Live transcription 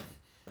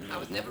I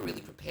was never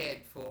really prepared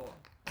for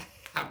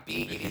how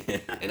big it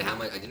is and how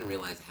much. I didn't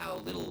realize how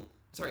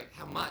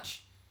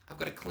much I've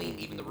got to clean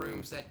even the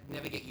rooms that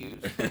never get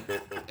used.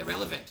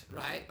 Irrelevant,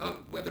 right? Oh,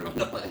 whether or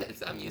not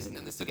I'm using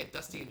them, they still get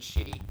dusty and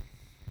shitty.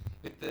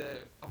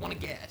 I want to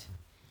get.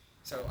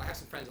 So I have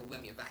some friends that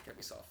let me a vac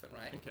every so often,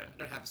 right? Okay. I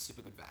don't have a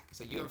super good vac.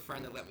 So you have a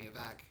friend that let me a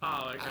vac.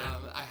 Oh, okay.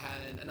 I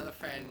had another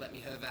friend let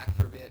me her vac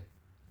for a bit,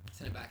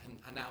 sent it back,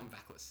 and now I'm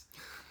vacless.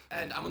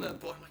 And I'm on the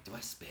board. I'm like, do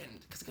I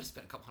spend? Because I got to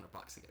spend a couple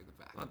 $100 to get a good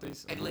vac. Oh,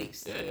 decent. At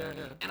least. Yeah.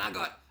 And I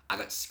got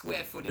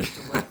square footage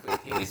to work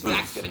with. This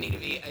vac's gonna need to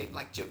be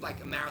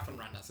like a marathon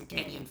runner, some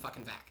Kenyan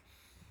fucking vac.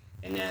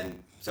 And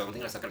then so I'm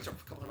thinking I've got to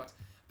drop a couple $100.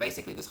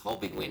 Basically, this whole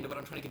big window, what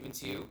I'm trying to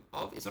convince you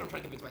of is what I'm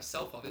trying to convince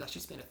myself of is I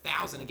should spend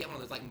 $1,000 and get one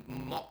of those like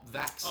mop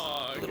vacs,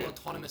 the little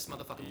autonomous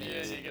motherfucking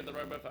things. Yeah, you get the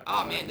robot vac.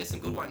 Oh man, there's some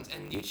good ones,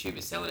 and YouTube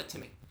is selling it to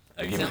me.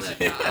 Oh, you Selling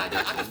it.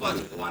 I just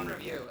watched one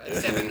review.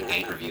 7,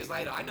 8 reviews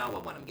later, I know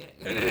what one I'm getting.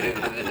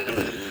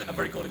 I'm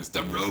pretty cool. It's the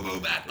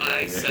RoboVac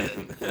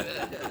i7.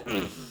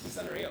 It's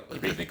unreal. You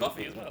beat me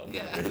coffee as well.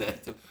 Yeah.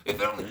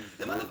 If only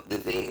the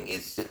thing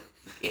is,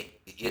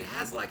 it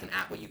has like an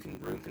app where you can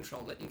room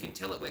control it. You can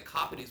tell it where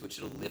carpet is, which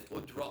it'll lift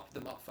or drop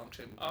the mop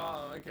function.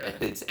 Oh,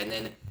 okay. And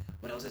then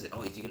what else is it?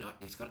 Oh, if you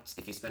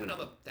spend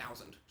another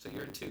 $1,000, so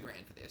you're in $2,000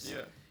 for this.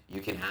 Yeah. You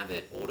can have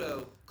it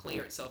auto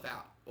clear itself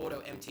out,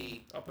 auto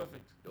empty, Oh,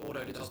 perfect.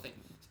 auto do the whole thing,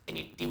 and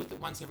you deal with it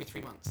once every 3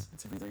 months.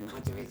 It's every 3 months.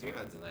 Once every 3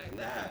 months, and like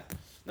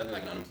nothing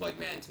like an unemployed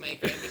man to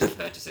make ambitious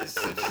purchases.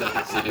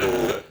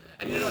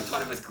 And you know,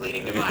 autonomous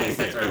cleaning device.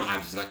 That's where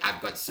I'm just like,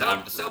 I've got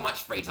so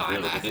much free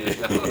time.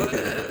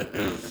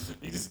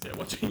 You just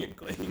watching it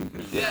clean.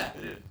 Yeah.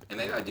 And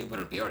maybe I do put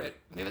a beer on it.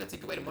 Maybe that's a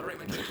good way to moderate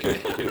my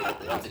drinking.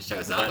 Once it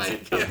shows up,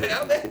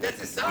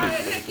 that's a sign.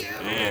 Thank you.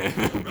 Yeah.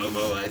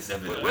 Robo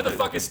i7. Where the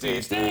fuck is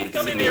Steve? Steve,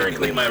 come in here and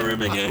clean my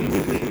room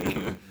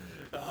again.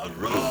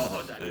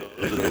 Raw.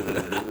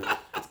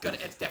 It's good.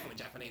 It's definitely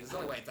Japanese. It's the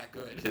only way it's that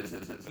good.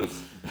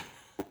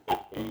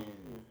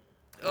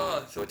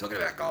 Oh, so we're talking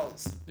about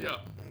goals. Yeah.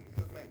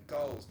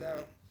 Goals now.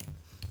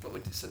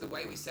 So the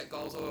way we set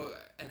goals,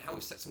 and how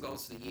we set some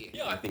goals for the year.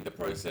 Yeah, I think the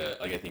process.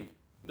 I think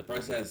the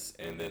process,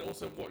 and then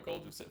also what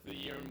goals we've set for the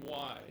year and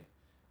why.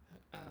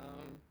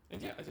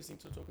 And yeah, I just think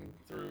talking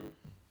through.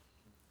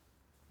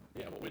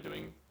 Yeah, what we're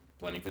doing,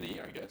 planning for the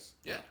year, I guess.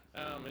 Yeah.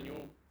 And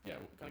we'll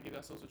kind of give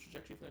ourselves a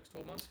trajectory for the next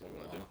 12 months. What we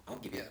want to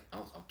do.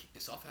 I'll kick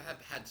this off. I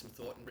have had some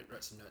thought and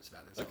wrote some notes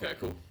about this. Okay,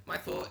 cool. My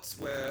thoughts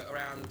were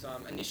around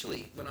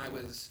initially when I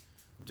was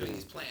doing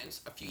these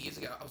plans a few years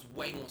ago. I was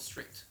way more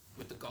strict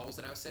with the goals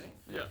that I was setting.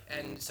 Yeah.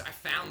 And so I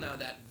found though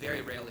that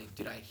very rarely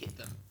did I hit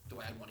them the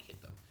way I'd want to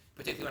hit them,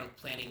 particularly when I'm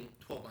planning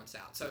 12 months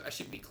out. So I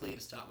should be clear to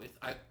start with.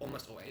 I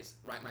almost always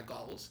write my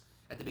goals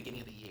at the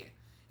beginning of the year,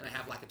 and I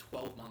have like a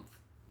 12-month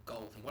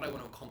goal thing. What I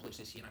want to accomplish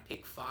this year, and I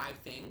pick 5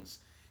 things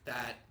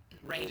that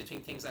range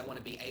between things I want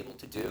to be able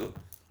to do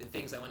and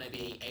things I want to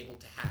be able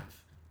to have.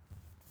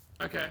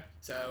 Okay.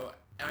 So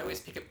I always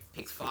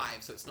pick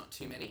 5, so it's not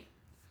too many.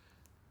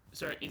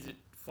 So is it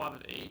 5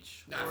 of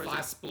each? No, or 5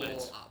 is it split?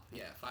 all up.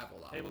 Yeah, 5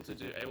 all up. Able to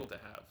do, able to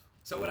have.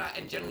 So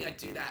and generally I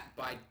do that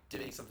by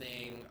doing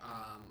something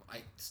I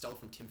stole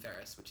from Tim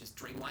Ferriss, which is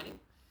dreamlining.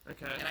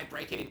 Okay. And I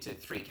break it into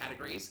 3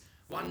 categories.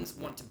 One's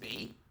want to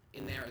be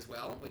in there as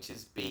well, which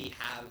is be,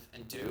 have,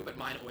 and do, but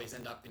mine always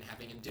end up in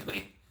having and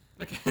doing.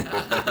 Okay.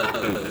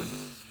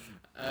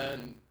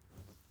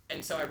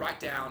 And so I write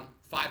down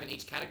 5 in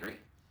each category,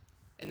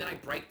 and then I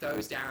break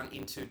those down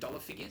into dollar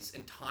figures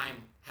and time,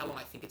 how long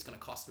I think it's going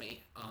to cost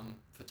me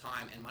for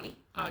time and money.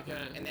 Okay.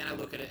 And then I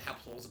look at it, how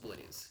plausible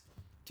it is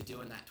to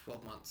do in that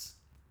 12 months.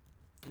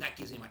 And that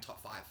gives me my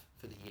top 5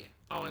 for the year.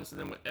 Oh, and so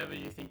then whatever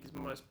you think is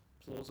most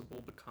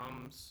plausible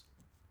becomes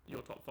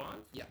your top 5?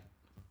 Yeah.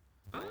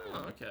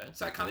 Oh, okay.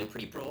 So I come in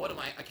pretty broad. I'm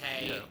like,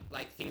 okay, Yeah.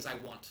 like things I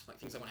want, like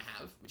things I want to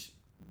have, which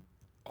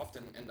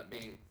often end up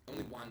being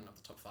only one of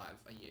the top 5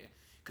 a year.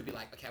 Could be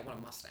like, okay, I want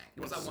a Mustang.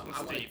 You want, Because I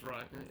want Steve,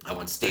 right? I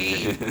want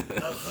Steve.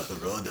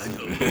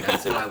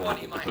 That's who I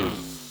want in my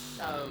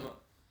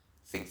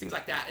things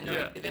like that. And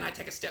then I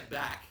take a step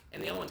back.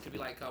 And the other ones could be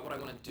like, what I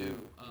want to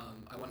do.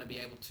 I want to be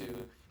able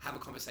to have a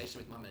conversation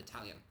with mum in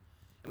Italian.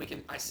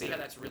 And I see how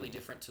that's really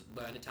different to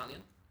learn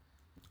Italian.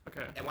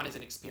 Okay. And one is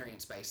an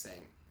experience-based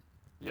thing.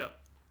 Yeah.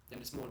 And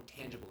it's more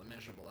tangible and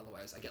measurable.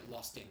 Otherwise, I get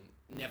lost in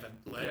never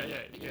learning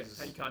it. Because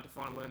How you can't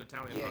define learn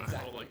Italian, Yeah, right?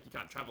 exactly. Or like you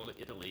can't travel to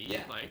Italy,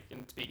 Yeah. like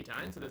and speak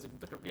Italian. So there's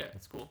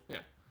it's cool. Yeah.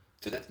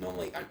 So that's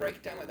normally, I break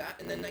it down like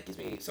that, and then that gives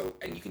me,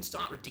 and you can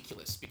start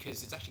ridiculous,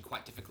 because it's actually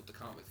quite difficult to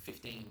come up with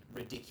 15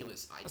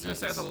 ridiculous ideas. I was gonna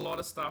say there's a lot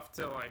of stuff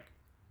to like.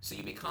 So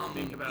you Think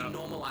about. you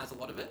normalize a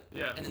lot of it,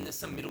 Yeah. and then there's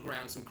some middle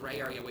ground, some grey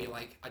area where you're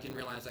like, I didn't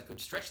realize I could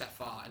stretch that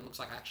far, and it looks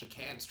like I actually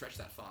can stretch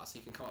that far, so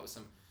you can come up with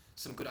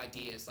some good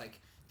ideas. Like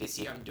this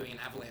year I'm doing an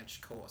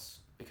avalanche course,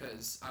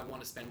 because I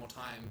want to spend more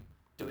time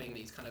doing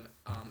these kind of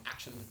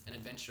action and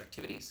adventure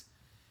activities.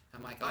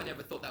 I'm like, I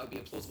never thought that would be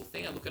a plausible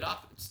thing. I look it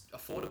up, it's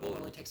affordable, it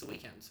only takes a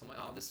weekend. So I'm like,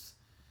 oh, this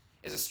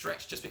is a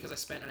stretch just because I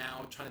spent an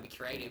hour trying to be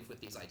creative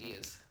with these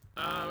ideas.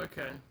 Oh,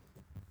 okay.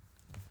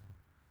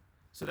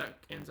 So that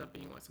ends up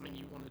being like something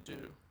you want to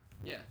do.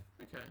 Yeah.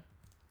 Okay.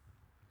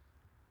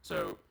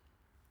 So,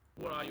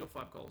 what are your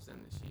 5 goals then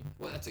this year?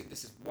 Well,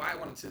 this is why I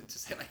wanted to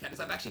say it like that. Is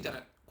I've actually done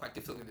it quite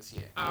differently this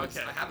year. Oh, because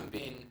okay. I haven't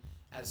been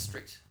as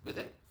strict with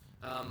it.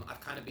 I've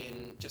kind of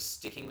been just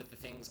sticking with the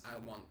things I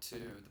want to,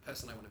 the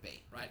person I want to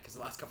be, right? Because the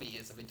last couple of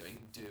years I've been doing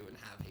do and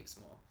have heaps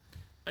more.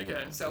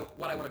 Okay. So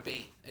what I want to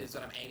be is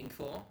what I'm aiming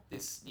for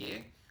this year.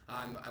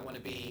 I want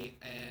to be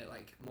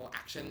like more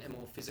action and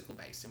more physical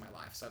based in my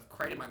life. So I've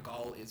created my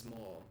goal is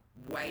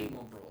way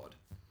more broad,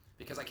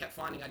 because I kept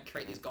finding I'd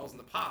create these goals in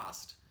the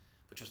past,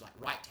 which was like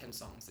write 10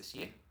 songs this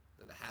year,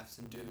 the haves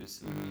and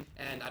do's,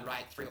 and I'd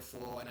write 3 or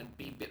 4, and I'd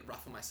be a bit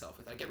rough on myself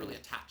with it. I'd get really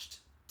attached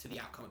to the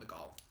outcome of the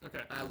goal,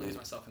 Okay. and I lose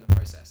myself in the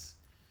process.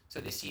 So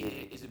this year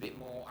is a bit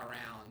more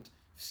around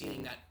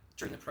seeing that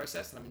during the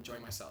process that I'm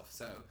enjoying myself.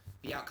 So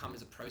the outcome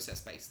is a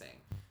process-based thing.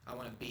 I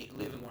want to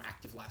live a more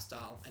active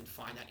lifestyle and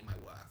find that in my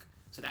work.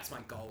 So that's my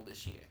goal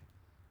this year.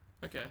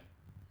 Okay.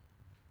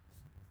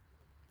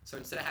 So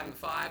instead of having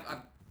 5, I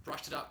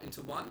brushed it up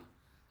into 1,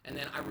 and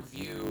then I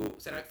review.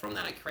 So from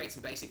that, I create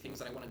some basic things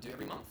that I want to do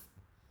every month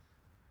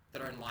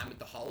that are in line with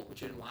the whole,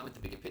 which are in line with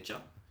the bigger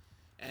picture.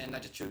 And I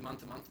just do month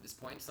to month at this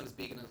point. It's not as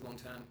big and as long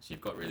term. So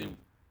you've got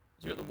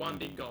the one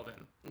big goal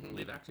then,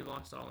 live active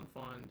lifestyle and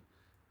find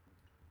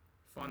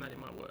that in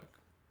my work.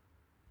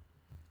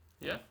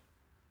 Yeah.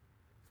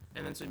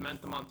 And then so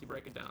month to month you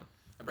break it down.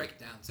 I break it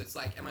down. So it's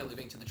like, am I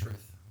living to the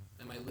truth?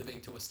 Am I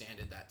living to a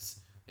standard that's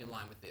in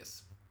line with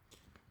this?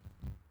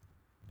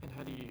 And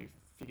how do you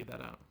figure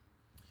that out?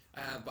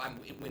 But I'm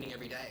winning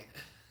every day.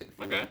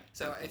 Okay.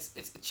 So it's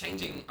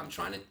changing. I'm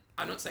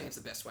not saying it's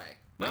the best way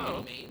by No.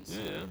 any means.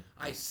 Yeah.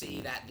 I see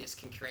that this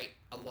can create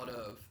a lot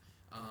of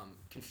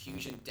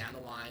confusion down the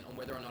line on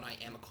whether or not I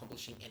am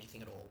accomplishing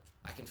anything at all.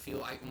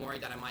 I'm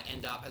worried that I might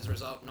end up, as a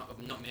result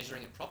of not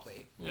measuring it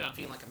properly, Yeah.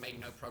 feeling like I've made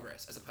no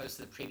progress, as opposed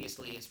to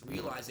previously it's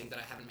realizing that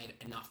I haven't made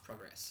enough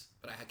progress,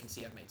 but I can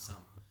see I've made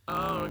some.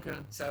 Oh, okay.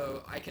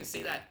 So I can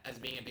see that as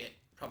being a bit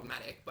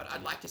problematic, but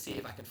I'd like to see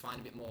if I can find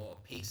a bit more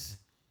peace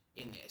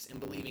in this and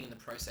believing in the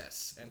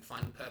process and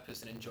finding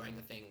purpose and enjoying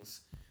the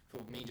things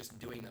for me just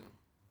doing them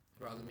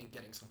rather than me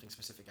getting something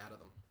specific out of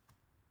them.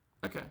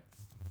 Okay.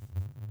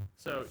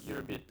 So you're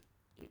a bit,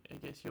 I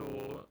guess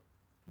you're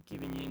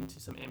giving in to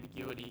some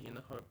ambiguity in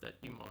the hope that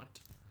you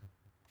might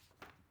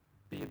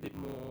be a bit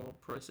more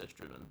process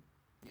driven.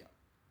 Yeah.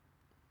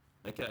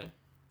 Okay.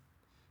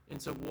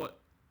 And so what,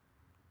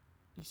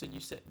 you said you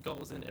set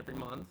goals in every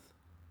month.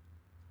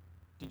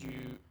 Did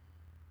you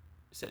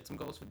set some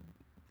goals for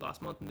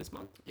last month and this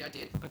month? Yeah, I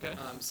did. Okay.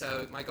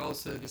 So my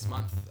goals for this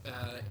month,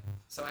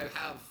 so I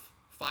have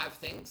 5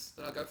 things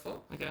that I'll go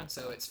for. Okay.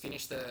 So it's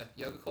finish the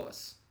yoga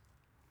course.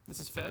 This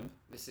is Feb?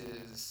 This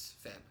is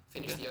Feb.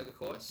 Finish Okay. the yoga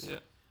course. Yeah.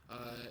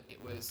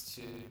 It was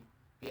to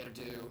be able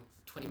to do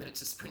 20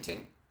 minutes of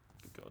sprinting.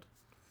 Good God.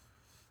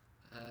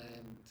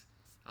 And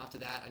after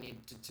that, I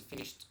need to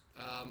finish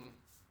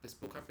this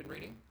book I've been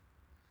reading.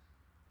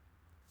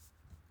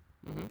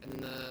 Mm-hmm. And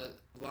then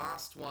the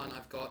last one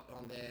I've got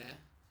on there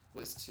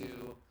was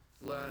to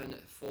learn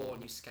 4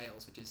 new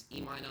scales, which is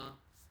E minor,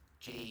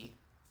 G,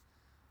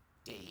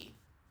 D,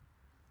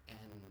 and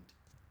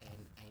an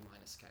A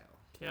minor scale.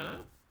 Piano?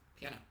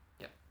 Piano,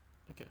 yep.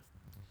 Okay.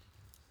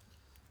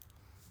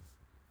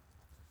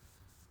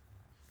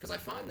 Because I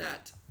find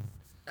that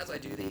as I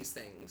do these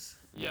things,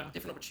 Yeah.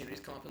 different opportunities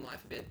come up in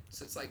life a bit.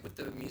 So it's like with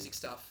the music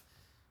stuff,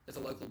 there's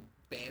a local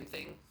band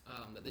thing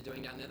that they're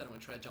doing down there that I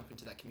want to try to jump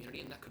into that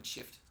community, and that could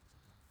shift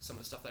some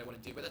of the stuff that I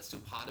want to do, but that's still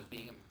part of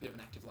being a bit of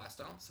an active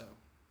lifestyle. So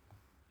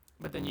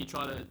But then you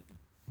try to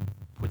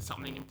put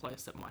something in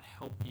place that might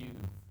help you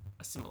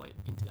assimilate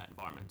into that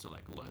environment. So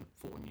like learn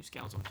 4 new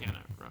scales on piano,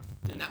 right?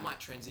 and that might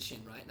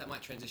transition, right? That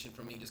might transition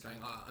from me just going,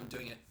 I'm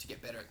doing it to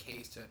get better at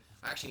keys, to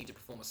I actually need to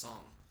perform a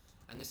song.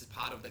 And this is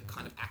part of the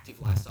kind of active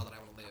lifestyle that I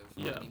want to live.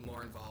 I want to be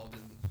more involved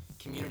in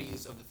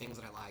communities of the things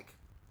that I like.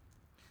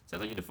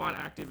 Sounds like you define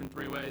active in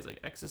 3 ways, like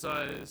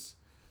exercise,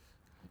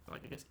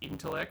 like I guess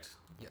intellect.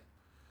 Yeah.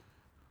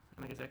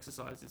 And I guess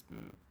exercise is,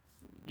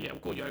 we'll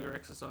call yoga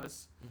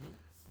exercise. Mm-hmm.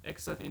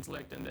 Exercise,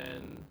 intellect, and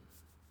then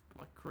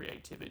like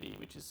creativity,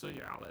 which is sort of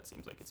your outlet.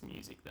 Seems like it's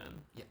music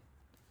then.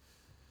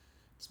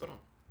 Spot on.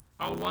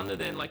 I would wonder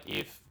then, like,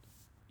 if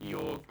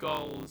your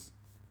goals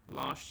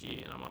last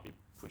year, and I might be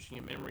pushing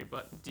your memory,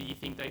 but do you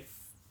think they've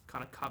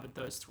kind of covered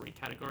those 3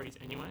 categories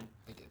anyway?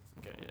 I did.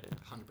 Okay,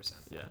 100%.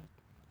 yeah.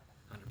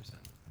 100%.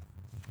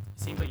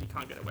 Seems like you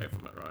can't get away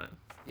from it, right?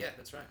 Yeah,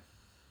 that's right.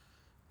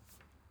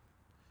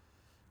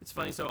 It's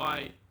funny, so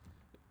I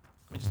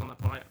mean, just on that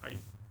point, I do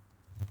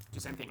the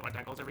same thing, write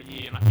down goals every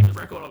year, and I keep a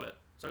record of it.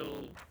 So a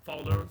little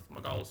folder of my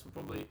goals for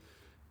probably,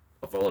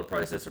 I followed the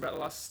process for about the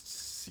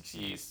last 6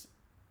 years,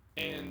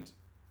 and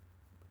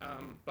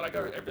but I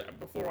go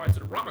before I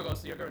sort of write my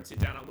goals, I go and sit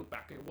down and look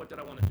back at what did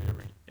I want to do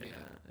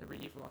every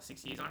year for the last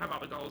 6 years. And I have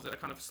other goals that are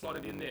kind of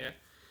slotted in there,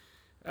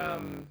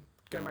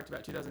 going back to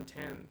about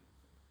 2010.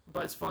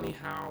 But it's funny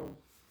how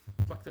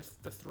like the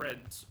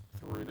threads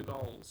through the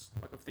goals,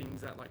 like of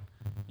things that like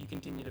you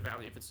continue to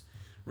value, if it's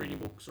reading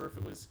books or if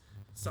it was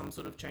some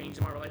sort of change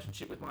in my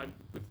relationship with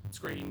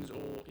screens,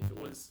 or if it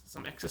was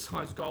some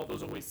exercise goal. There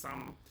was always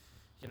some,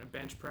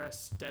 bench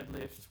press,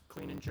 deadlift,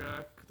 clean and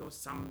jerk. There was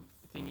something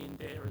in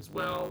there as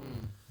well.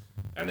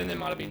 And then there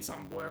might have been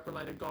some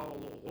work-related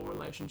goal or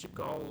relationship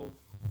goal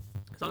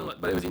or something like.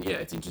 But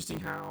it's interesting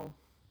how,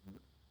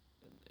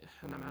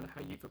 no matter how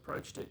you've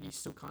approached it, you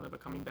still kind of are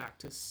coming back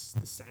to the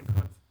same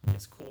kind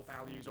of core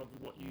values of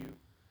what you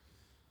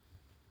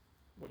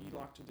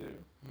like to do.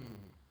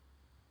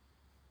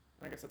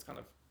 I guess that's kind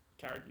of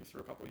carried you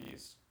through a couple of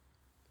years.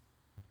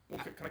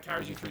 What kind of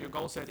carries you through your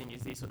goal setting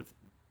is these sort of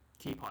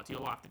key parts of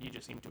your life that you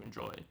just seem to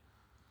enjoy.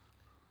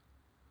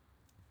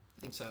 I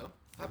think so.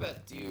 How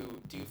about do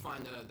you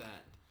find that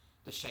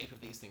the shape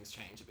of these things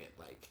change a bit?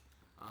 Like,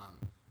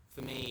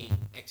 for me,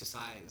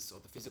 exercise or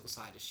the physical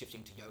side is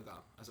shifting to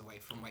yoga as a way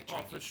from weight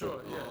training. Oh, for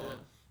sure. Yeah.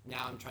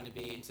 Now I'm trying to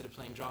be, instead of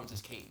playing drums,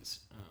 as keys.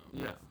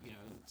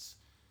 It's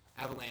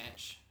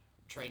avalanche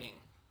training,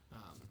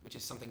 which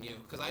is something new.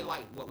 Because I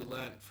like what we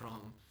learned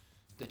from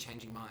the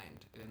changing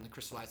mind and the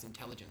crystallized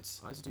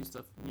intelligence. I used to do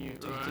stuff new,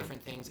 Do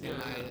different things, and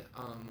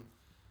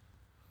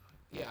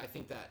I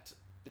think that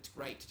it's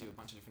great to do a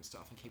bunch of different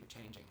stuff and keep it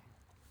changing,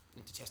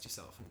 and to test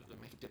yourself and to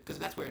make it because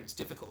that's where it's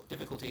difficult.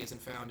 Difficulty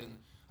isn't found in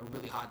a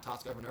really hard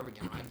task over and over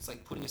again, right? It's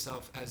like putting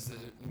yourself as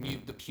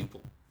the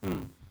pupil.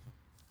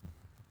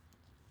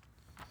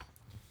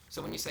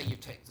 So when you say you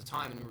take the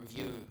time and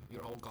review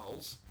your old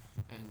goals,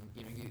 and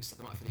you set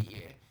them up for the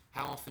year,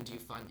 how often do you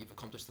find you've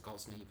accomplished the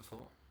goals from the year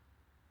before?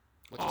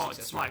 What's your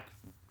success it's rate? like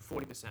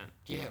 40%.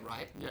 Yeah,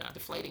 right? Yeah.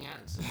 Deflating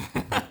as.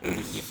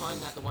 You find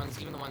that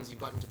even the ones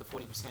you've gotten to the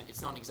 40%,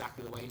 it's not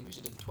exactly the way you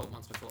envisioned it 12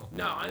 months before.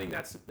 No, I think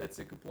that's a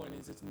good point.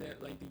 Is it's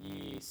like the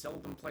year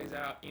seldom plays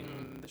out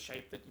in the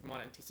shape that you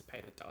might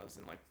anticipate it does,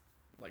 and like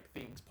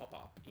things pop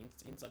up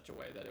in such a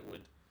way that it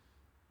would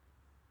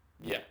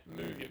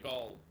move your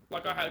goal.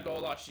 Like I had a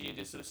goal last year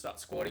to sort of start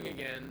squatting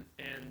again,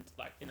 and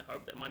like in the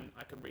hope that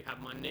I could rehab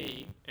my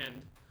knee,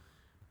 and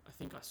I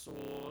think I saw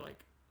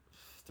like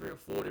 3 or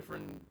 4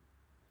 different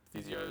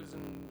physios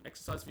and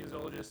exercise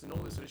physiologists and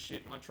all this sort of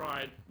shit, and I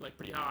tried like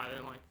pretty hard,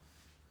 and like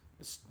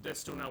there's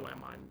still no way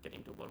I'm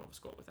getting to the bottom of a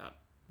squat without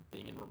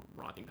being in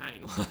writhing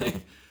pain.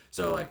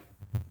 So like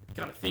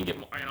kind of think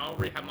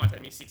rehab might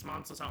take me 6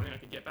 months or something, I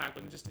could get back,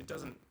 but it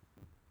doesn't.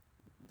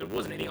 There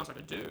wasn't anything else I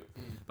could do.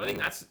 But I think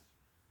that's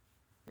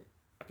like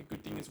a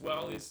good thing as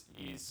well. Is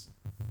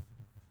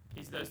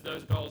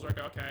those goals where I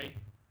go, okay,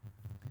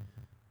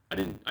 I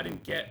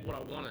didn't get what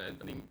I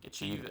wanted, I didn't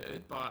achieve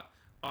it, but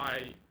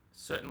I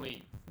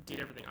certainly did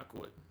everything I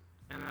could,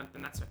 and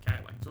that's okay.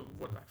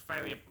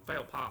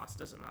 Fail past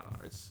doesn't matter.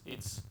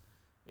 It's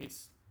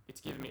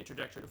given me a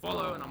trajectory to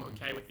follow, and I'm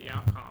okay with the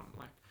outcome.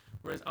 Like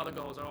whereas other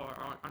goals I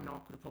know I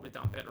could have probably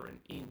done better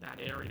in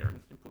that area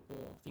and put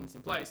more things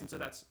in place, and so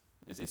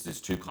it's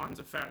just 2 kinds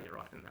of failure,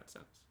 right, in that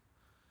sense,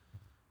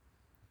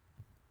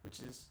 which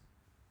is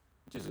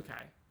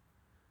okay.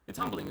 It's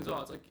humbling as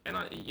well. It's like, and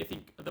I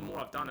think the more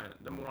I've done it,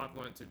 the more I've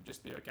learned to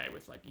just be okay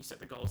with, like, you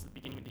set the goals at the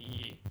beginning of the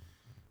year,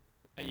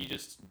 and you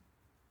just,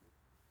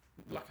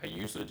 like how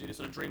you sort of do this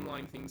sort of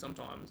dreamline thing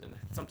sometimes, and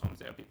sometimes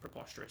they're a bit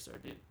preposterous or a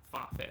bit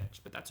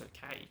far-fetched, but that's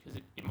okay, because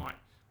it might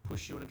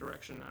push you in a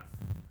direction that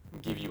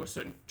give you a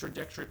certain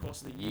trajectory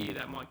course of the year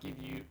that might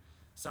give you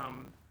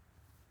something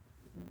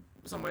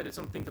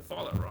to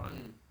follow, right?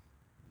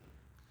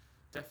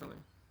 Definitely.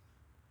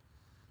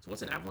 So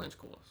what's an avalanche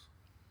course?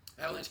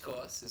 Avalanche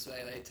course is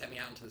where they take me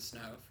out into the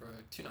snow for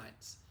 2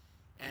 nights,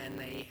 and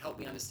they help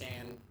me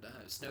understand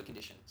snow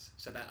conditions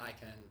so that I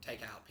can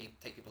take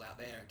people out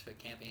there to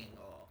camping,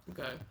 or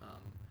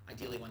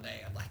ideally one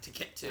day I'd like to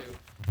get to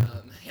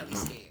heli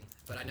skiing,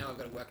 but I know I've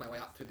got to work my way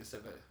up through this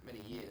over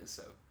many years,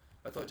 so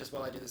I thought just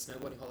while I do the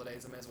snowboarding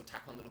holidays I may as well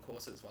tack on little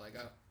courses while I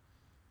go.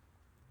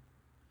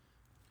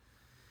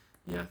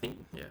 Yeah, I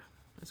think,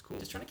 that's cool.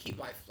 Just trying to keep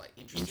life like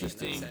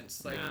interesting. In that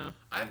sense. Like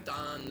I've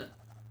done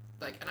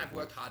and I've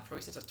worked hard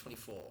probably since I was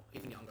 24,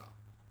 even younger.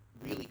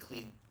 Really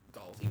clear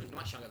goals, even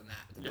much younger than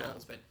that, the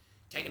goals, but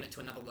taking it to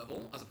another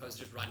level as opposed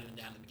to just writing them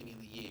down at the beginning of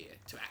the year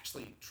to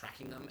actually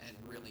tracking them and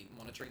really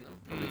monitoring them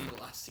probably for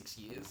the last 6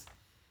 years.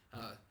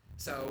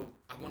 So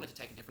I wanted to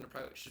take a different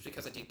approach just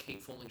because I did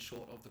keep falling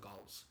short of the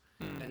goals.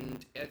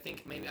 And I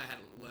think maybe I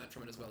hadn't learned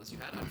from it as well as you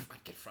had.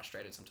 I'd get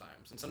frustrated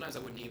sometimes. And sometimes I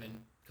wouldn't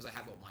even, because I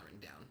have all mine written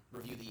down,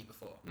 review the year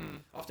before.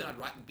 Often I'd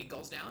write big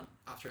goals down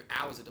after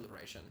hours of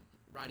deliberation,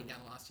 writing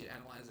down last year,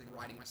 analysing,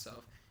 writing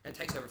myself. And it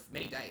takes over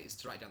many days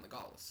to write down the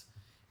goals.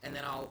 And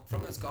then I'll,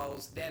 from those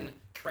goals, then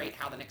create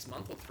how the next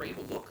month or 3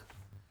 will look.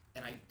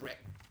 And I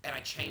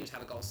change how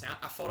the goals sound.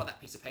 I fold out that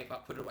piece of paper,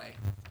 put it away,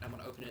 and I'm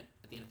going to open it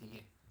at the end of the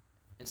year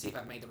and see if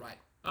I've made the right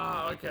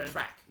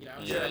track.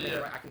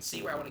 I can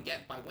see where I want to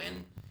get by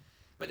when.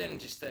 But then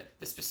just the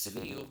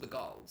specificity of the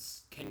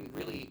goals can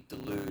really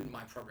delude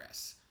my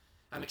progress.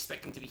 I'm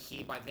expecting to be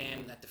here by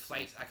then, that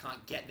deflates. I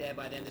can't get there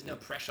by then. There's no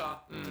pressure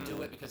to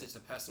do it because it's a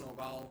personal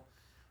goal.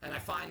 And I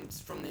find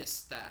from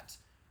this that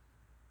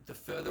the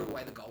further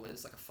away the goal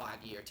is, like a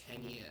 5-year,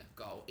 10-year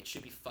goal, it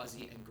should be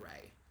fuzzy and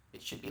grey.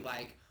 It should be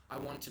like, I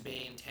want to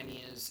be in 10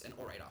 years an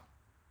orator.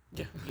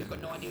 Yeah. You've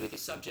got no idea with your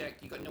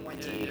subject. You've got no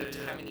idea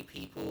to how many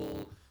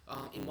people,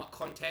 in what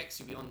context.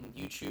 You'll be on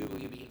YouTube or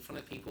you'll be in front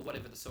of people,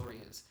 whatever the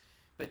story is.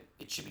 But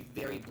it should be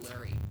very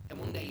blurry. And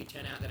one day you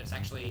turn out that it's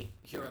actually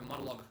you're a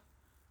monologue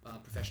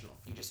professional.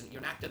 You're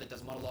an actor that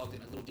does monologue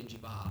in a little dingy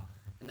bar,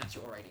 and that's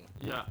your rating.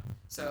 Yeah.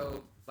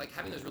 So like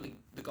having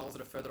the goals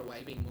that are further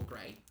away being more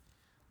grey,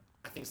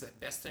 I think is the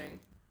best thing.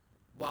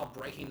 While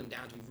breaking them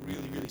down to be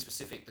really, really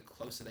specific, the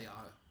closer they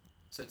are.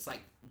 So it's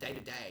like day to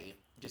day,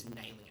 just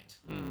nailing it.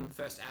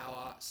 First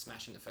hour,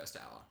 smashing the first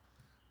hour.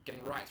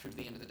 Getting right through to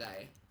the end of the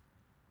day,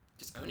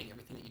 just owning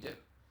everything that you do.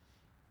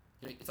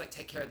 You know, it's like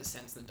take care of the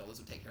cents and the dollars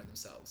will take care of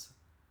themselves.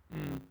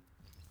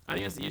 I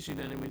think that's the issue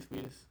then with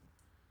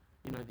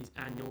you know, these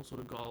annual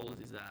sort of goals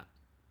is that,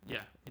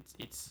 yeah,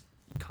 it's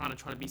you kind of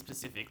try to be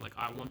specific. Like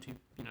I want to,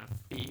 you know,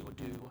 be or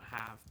do or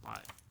have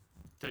by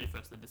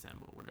 31st of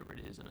December or whatever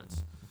it is, and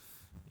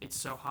it's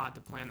so hard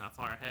to plan that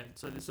far ahead.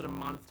 So this sort of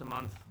month to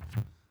month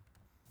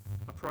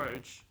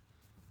approach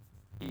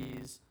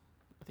is,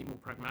 I think, more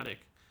pragmatic.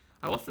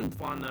 I often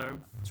find though,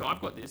 so I've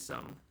got this,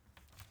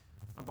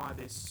 I buy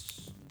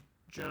this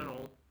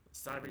journal,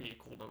 it's every year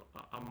called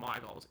a My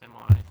Goals,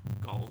 MI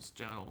Goals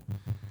journal.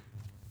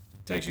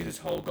 Takes you this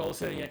whole goal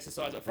setting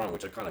exercise up front,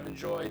 which I kind of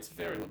enjoy. It's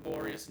very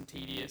laborious and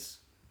tedious,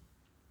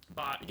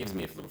 but it gives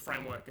me a little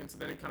framework, and so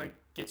then it kind of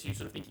gets you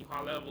sort of thinking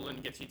high level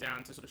and gets you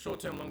down to sort of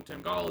short-term,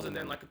 long-term goals, and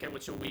then like, okay,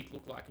 what's your week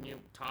look like and your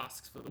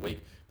tasks for the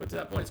week? But to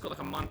that point, it's got like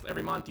a month.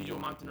 Every month you do a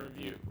month in a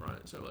review, right?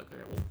 So like,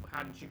 okay, well,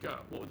 how did you go?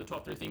 What were the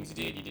top 3 things you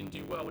did? You didn't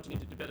do well. What you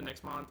need to do better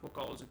next month? What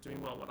goals are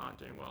doing well? What aren't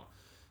doing well?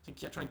 So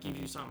I try and give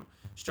you some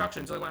structure.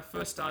 And so when I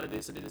first started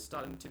this, I did this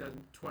start in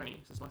 2020.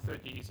 So it's my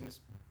 3rd year using this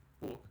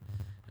book.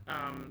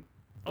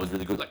 I was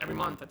really good. Like every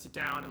month I'd sit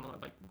down and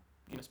like,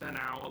 you know, spend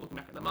an hour looking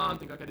back at the month,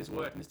 think, okay, this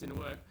worked and this didn't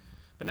work.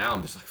 But now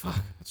I'm just like, fuck,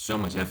 it's so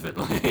much effort.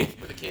 Like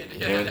With a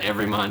kid,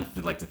 every month,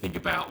 like to think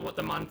about what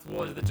the month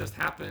was that just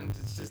happened.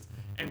 It's just,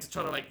 and to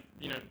try to like,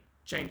 you know,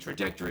 change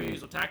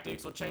trajectories or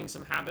tactics or change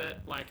some habit.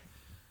 Like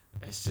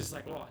it's just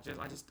like, well,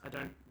 I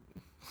don't,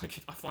 like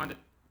I find it,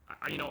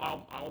 you know,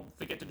 I'll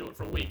forget to do it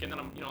for a week, and then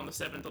I'm, you know, on the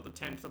 7th or the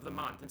 10th of the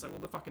month, and it's like,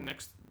 well, the fucking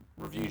next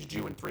review's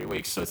due in 3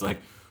 weeks. So it's like,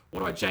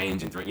 what do I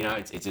change in 3? You know,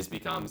 it just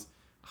becomes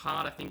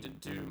hard, I think, to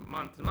do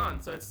month to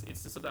month. So it's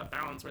just sort of that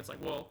balance where it's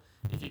like, well,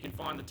 if you can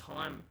find the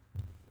time,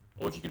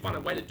 or if you can find a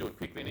way to do it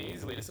quickly and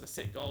easily to sort of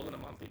set goals on a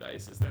monthly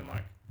basis, then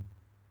like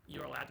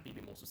you're allowed to be a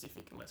bit more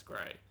specific and less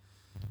grey.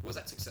 Was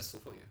that successful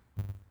for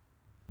you?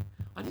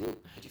 I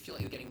didn't. Did you feel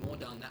like you were getting more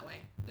done that way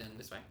than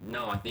this way?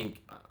 No, I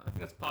think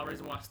that's part of the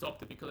reason why I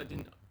stopped it, because I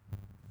didn't.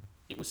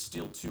 It was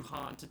still too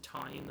hard to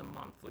tie in the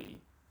monthly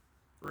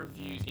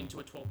reviews into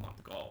a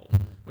 12-month goal.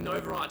 When the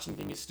overarching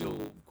thing is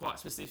still quite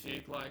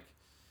specific, like,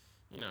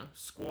 you know,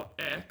 squat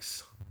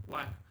X,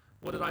 like,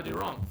 what did I do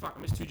wrong? Fuck,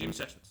 I missed 2 gym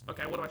sessions.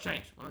 Okay, what do I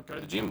change? I go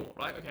to the gym more,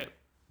 right? Okay,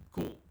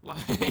 cool.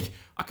 Like,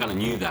 I kind of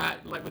knew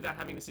that, like, without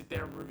having to sit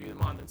there and review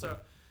the month. And so,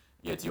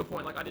 yeah, to your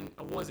point, like,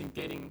 I wasn't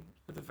getting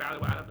the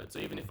value out of it. So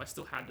even if I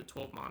still had the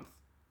 12-month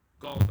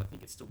goals, I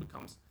think it still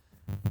becomes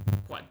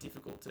quite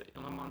difficult to,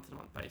 on a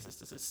month-to-month basis,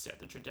 to sort of set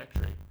the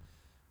trajectory.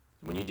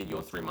 When you did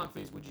your 3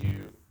 monthlies, would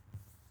you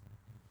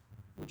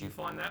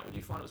find that? Would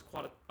you find it was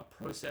quite a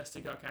process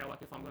to go, okay,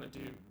 like if I'm going to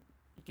do,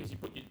 because you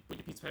put your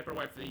piece of paper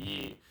away for the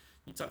year,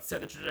 you'd start to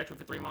set the trajectory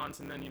for 3 months,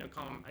 and then, you know,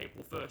 come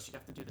April 1st, you'd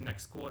have to do the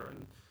next quarter.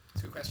 And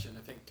it's a good question,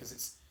 I think, because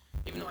it's,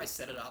 even though I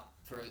set it up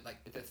for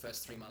like the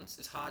first 3 months,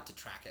 it's hard to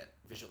track it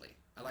visually.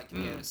 I like to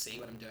be able to see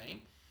what I'm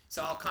doing.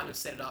 So I'll kind of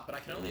set it up, but I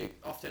can only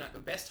often, at the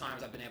best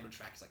times I've been able to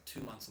track is like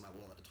 2 months on my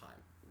wall at a time.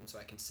 And so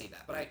I can see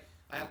that. But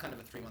I have kind of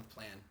a 3-month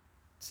plan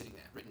sitting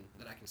there, written,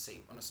 that I can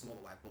see on a smaller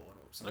whiteboard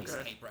or some piece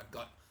of paper I've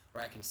got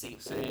where I can see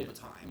all the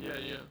time.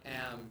 Yeah.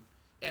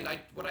 And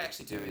what I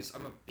actually do is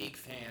I'm a big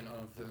fan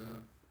of the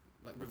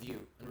like review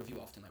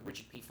often, like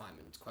Richard P.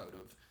 Feynman's quote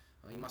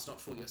of, you must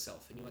not fool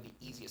yourself, and you are the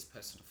easiest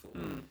person to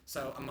fool.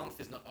 So a month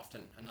is not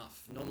often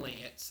enough.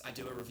 Normally I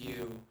do a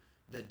review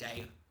the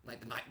day, like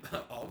the night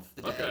of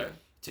the day,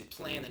 to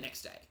plan the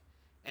next day.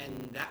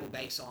 And that will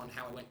base on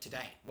how I went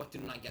today. What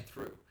didn't I get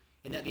through?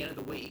 And at the end of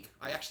the week,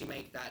 I actually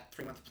make that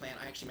 3-month plan,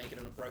 I actually make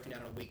it broken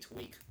down on a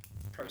week-to-week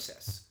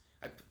process.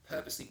 I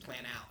purposely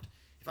plan out,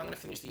 if I'm going to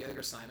finish the yoga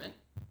assignment,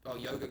 or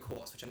yoga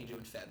course, which I need to do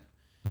in Feb,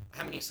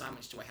 how many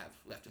assignments do I have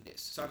left of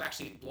this? So I've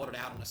actually blotted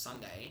out on a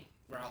Sunday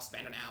where I'll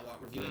spend an hour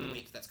reviewing the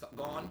week that's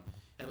gone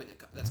and the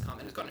week that's come,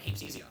 and it's gotten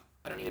heaps easier.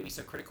 I don't need to be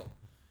so critical.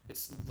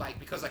 It's like,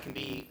 because I can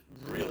be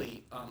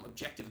really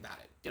objective about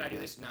it. Did I do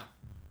this? No.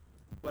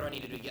 What do I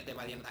need to do to get there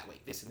by the end of that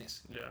week? This and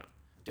this. Yeah.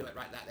 Do it,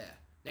 write that there.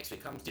 Next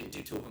week comes, didn't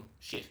do 2 of them.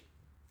 Shit.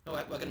 All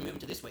right, we're going to move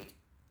into this week.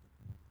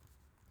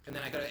 And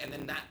then and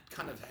then that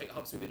kind of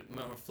helps me a bit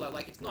more flow.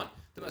 Like, it's not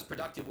the most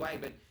productive way,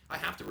 but I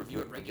have to review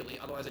it regularly,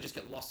 otherwise I just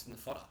get lost in the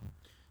fodder.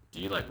 Do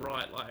you like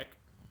write like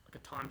a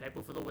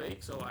timetable for the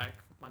week? So like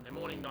Monday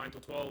morning 9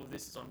 till 12,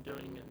 this is what I'm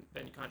doing, and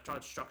then you kind of try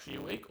to structure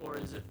your week? Or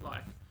is it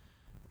like,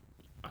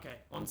 okay,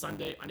 on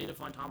Sunday, I need to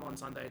find time on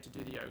Sunday to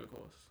do the yoga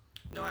course?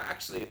 No,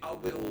 I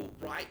will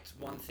write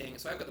one thing.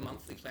 So I've got the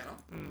monthly planner,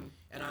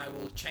 and I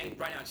will change.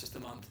 Right now it's just the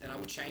month, and I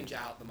will change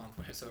out the month.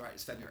 So right,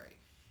 it's February.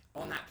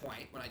 On that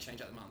point, when I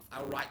change out the month,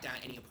 I'll write down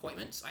any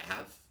appointments I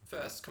have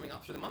first coming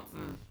up through the month,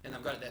 and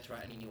I've got it there to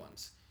write any new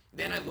ones.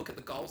 Then I look at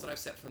the goals that I've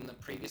set from the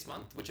previous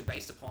month, which are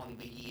based upon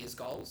the year's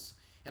goals,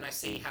 and I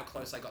see how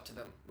close I got to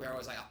them. Where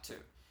was I up to?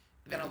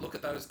 Then I'll look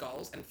at those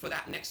goals, and for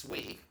that next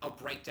week, I'll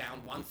break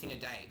down one thing a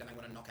day that I'm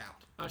going to knock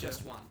out. Okay.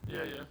 Just one.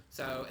 Yeah, yeah.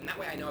 So, and that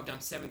way I know I've done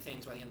 7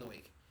 things by the end of the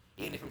week,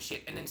 even if I'm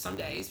shit. And then some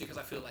days, because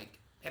I feel like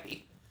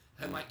peppy,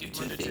 I might do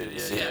 2 Might do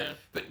things. two, yeah.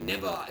 But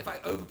never, if I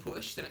over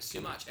push, then it's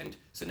too much. And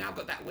so now I've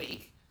got that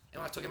week, and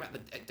when I was talking about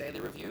the daily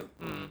review,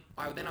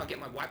 I'll get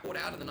my whiteboard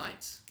out in the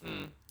nights,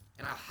 and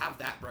I'll have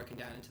that broken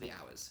down into the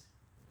hours.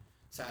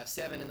 So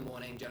 7 in the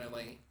morning,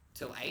 generally,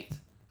 till 8,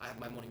 I have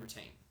my morning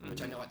routine,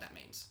 which I know what that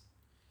means.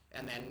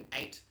 And then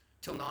 8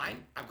 till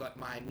 9, I've got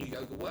my new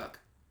yoga work,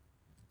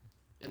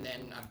 and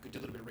then I've got to do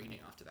a little bit of reading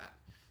after that.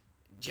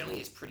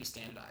 Generally, it's pretty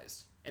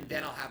standardized. And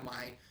then I'll have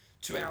my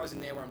 2 hours in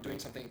there where I'm doing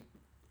something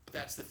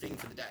that's the thing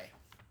for the day.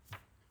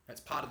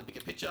 That's part of the bigger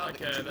picture. that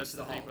Okay, contributes that's to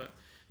the the thing. whole. But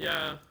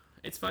yeah,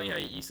 it's funny how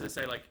you sort of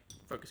say like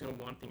focusing on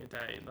one thing a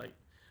day. Like,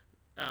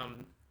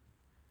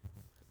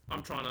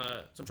 I'm trying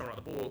to write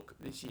the book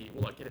this year.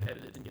 Well, I get it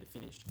edited and get it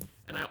finished.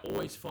 And I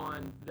always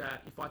find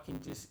that if I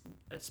can just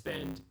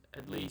spend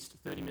at least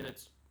 30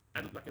 minutes,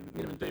 like a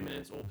minimum 30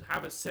 minutes, or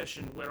have a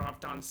session where I've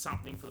done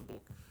something for the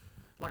book.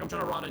 Like I'm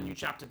trying to write a new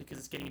chapter because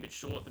it's getting a bit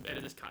short. The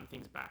editor's cutting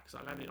things back, so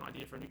I have an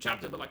idea for a new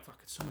chapter. But like, fuck,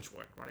 it's so much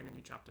work writing a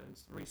new chapter.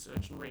 It's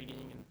research and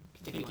reading and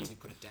Particularly once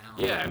thinking. you put it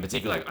down. Yeah, in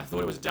particular, like, I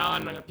thought it was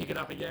done, and I'm gonna pick it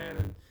up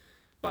again.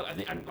 But I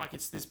think, and like,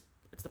 it's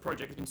the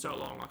project has been so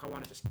long. Like, I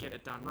want to just get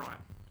it done right.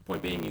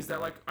 Point being is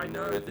that like I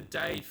know the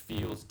day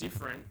feels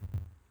different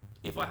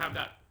if I have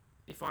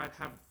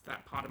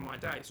that part of my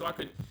day. So I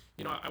could,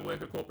 I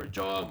work a corporate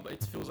job.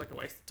 It feels like a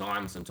waste of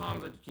time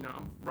sometimes.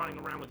 I'm running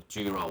around with a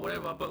 2-year-old,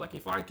 whatever. But like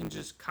if I can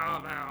just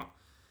carve out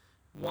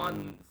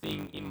one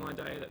thing in my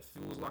day that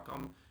feels like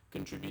I'm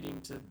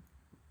contributing to,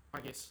 I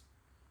guess,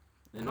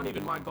 and not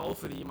even my goal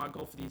for the year. My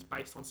goal for the year is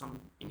based on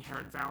some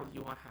inherent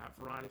value I have,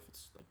 right? If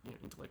it's like,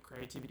 intellect,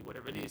 creativity,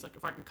 whatever it is. Like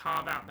if I can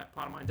carve out that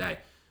part of my day,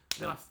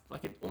 then I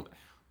guess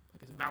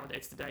it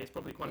validates the day. It's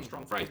probably quite a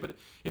strong phrase, but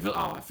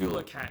I feel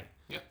okay.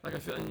 Yeah. Like I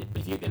feel, and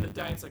if you at the end of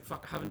the day, it's like,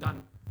 fuck, I haven't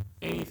done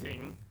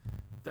anything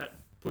that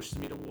pushes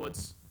me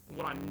towards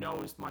what I know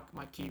is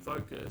my key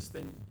focus,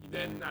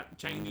 then that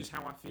changes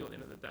how I feel at the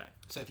end of the day.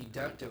 So if you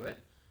don't do it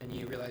and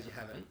you realize you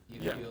haven't,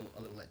 you Yeah. feel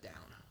a little let down.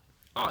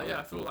 Oh yeah,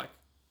 I feel like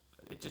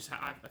it just,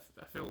 I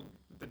feel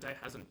the day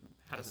hasn't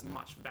had as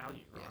much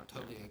value, right? Yeah,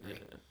 totally agree.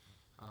 Yeah.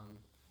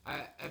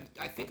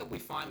 I think that we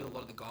find with a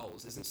lot of the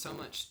goals isn't so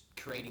much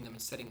creating them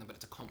and setting them, but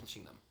it's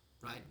accomplishing them,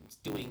 right? It's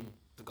doing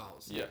the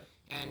goals. Yeah.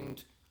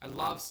 And I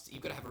love,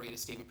 you've got to have a read of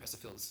Stephen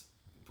Pressfield's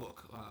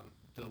book,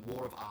 The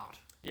War of Art.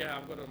 Yeah,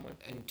 I've got it on my...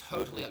 And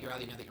totally up your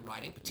alley now that you're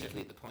writing,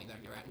 particularly at the point that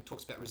you're at, and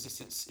talks about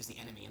resistance is the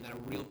enemy, and that a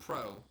real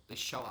pro, they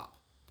show up.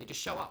 They just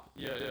show up.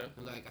 Yeah, yeah.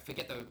 And like, I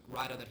forget the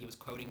writer that he was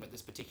quoting, but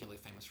this particularly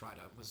famous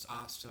writer was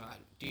asked,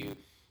 do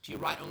you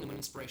write only when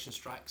inspiration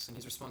strikes? And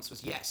his response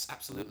was, yes,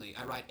 absolutely.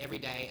 I write every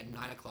day at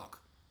 9 o'clock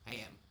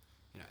a.m.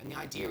 And the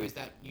idea is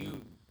that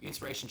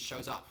inspiration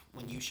shows up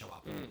when you show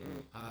up.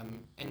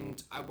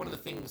 And one of the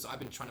things I've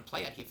been trying to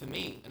play at here for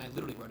me, and I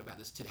literally wrote about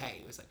this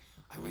today, was like,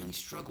 I really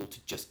struggle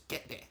to just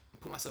get there,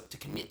 and put myself to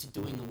commit to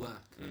doing the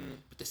work.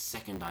 But the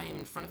second I am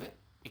in front of it,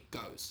 it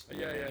goes.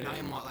 Yeah, And I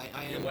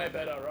am You're way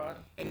better, right?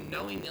 and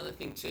knowing the other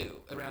thing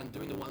too, around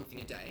doing the one thing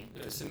a day,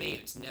 because for me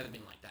it's never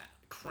been like that.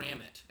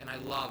 Cram it, and I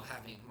love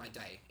having my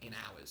day in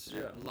hours.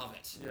 Yeah. Love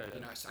it.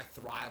 Yeah. So I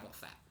thrive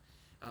off that.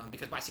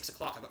 Because by 6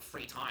 o'clock I've got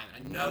free time,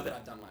 and I know that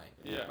I've done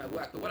my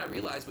work. But what I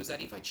realized was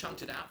that if I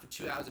chunked it out for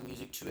 2 hours of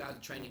music, 2 hours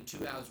of training,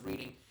 2 hours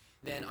reading,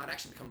 then I'd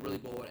actually become really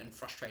bored and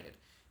frustrated.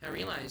 And I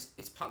realized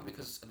it's partly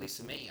because, at least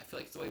for me, I feel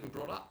like it's the way I've been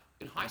brought up.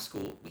 In high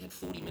school, we had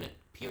 40-minute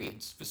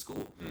periods for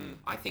school.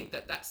 I think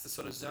that that's the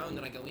sort of zone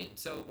that I go in.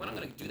 So when I'm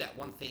going to do that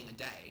one thing a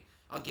day,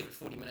 I'll give it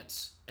 40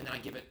 minutes, and then I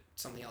give it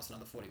something else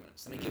another 40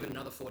 minutes. Then I give it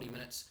another 40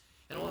 minutes.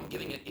 And all I'm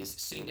giving it is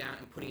sitting down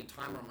and putting a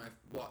timer on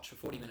my watch for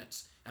 40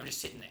 minutes. And I'm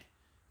just sitting there.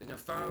 There's no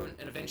phone,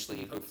 and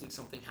eventually, hopefully,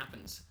 something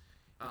happens.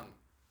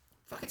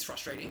 It's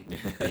frustrating.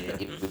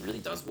 it really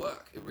does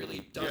work. It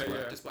really does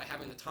work just by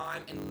having the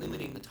time and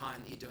limiting the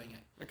time that you're doing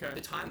it. Okay.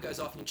 The time goes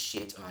off and you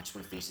shit, I just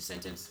want to finish the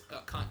sentence.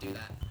 Oh, can't do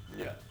that.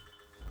 Yeah.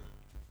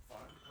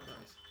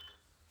 Nice.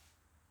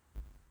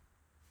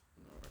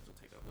 No worries,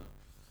 I'll take that one.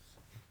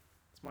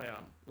 It's my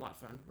light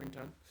phone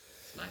ringtone.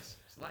 Nice.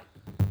 It's light.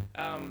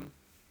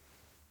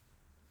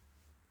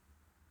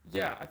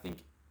 Yeah, I think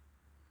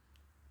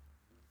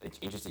it's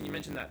interesting you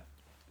mentioned that,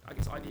 I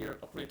guess, idea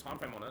of putting a time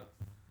frame on it.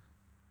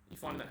 You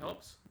find that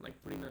helps? Like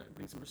putting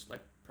some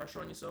pressure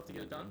on yourself to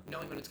get it done?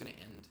 Knowing when it's going to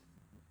end.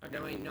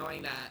 Okay.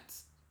 Knowing that,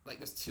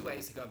 there's 2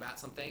 ways to go about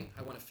something.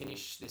 I want to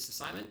finish this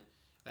assignment,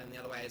 and the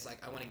other way is,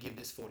 I want to give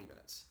this 40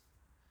 minutes.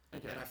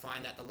 Okay. And I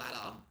find that the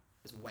latter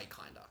is way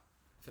kinder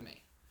for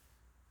me.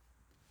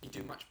 You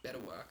do much better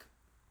work.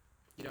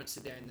 You don't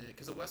sit there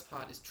because the worst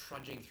part is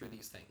trudging through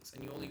these things,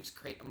 and you only just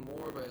create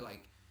more of a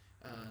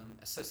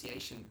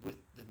association with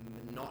the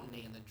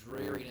monotony and the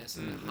dreariness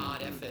and the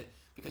hard effort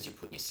because you're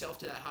putting yourself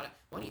to that hard.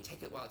 Why don't you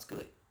take it while it's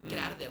good? Get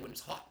out of there when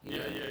it's hot. You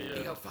know?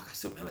 You go, fuck, I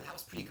still remember that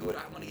was pretty good.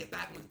 I want to get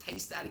back and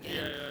taste that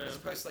again. As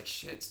opposed to like,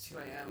 shit, it's 2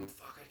 a.m.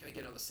 Fuck, I gotta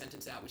get another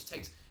sentence out, which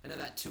takes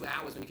another 2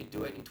 hours when you can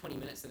do it in 20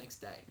 minutes the next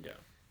day.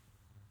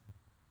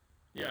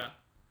 Yeah.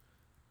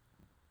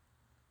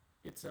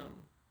 It's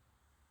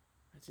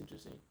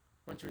interesting.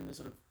 Once you're in the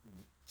sort of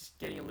just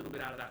getting a little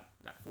bit out of that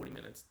 40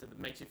 minutes that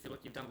makes you feel like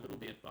you've done a little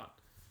bit, but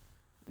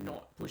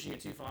not pushing it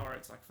too far where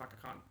it's like, fuck,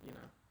 I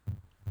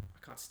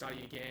can't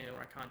study again,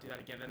 or I can't do that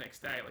again the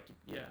next day. Like,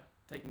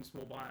 taking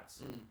small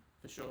bites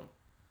for sure.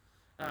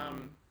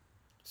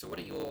 So what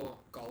are your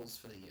goals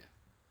for the year?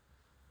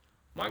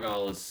 My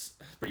goal is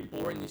pretty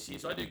boring this year,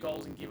 so I do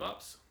goals and give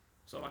ups.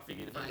 So I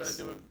figured if I'm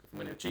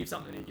going to achieve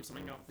something, I need to give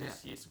something up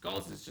this year. So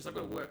goals is just, I've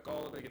got a work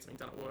goal, I've got to get something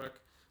done at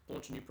work,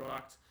 launch a new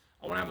product.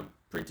 I want to have a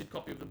printed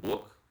copy of the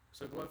book,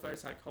 so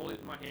Glowface, I hold it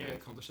in my hand. Very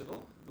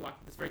accomplishable. Like,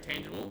 it's very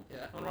tangible.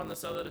 Yeah. I want to run the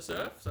Solo to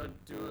Surf, so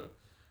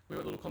we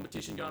have a little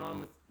competition going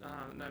on with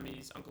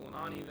Naomi's uncle and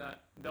auntie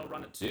that they'll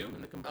run it too,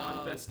 and the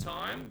combined best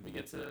time,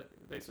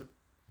 they sort of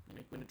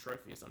win a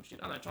trophy or some shit.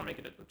 I don't know, try and make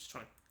it,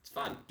 it's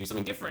fun, do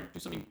something different, do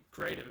something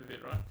creative with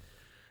it,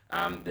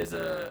 right? There's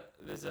a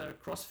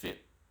CrossFit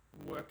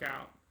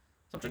workout,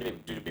 so I'm trying to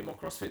do a bit more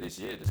CrossFit this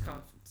year, just kind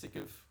of sick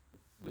of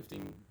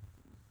lifting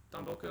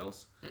dumbbell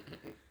curls.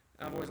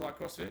 I've always liked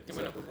CrossFit. So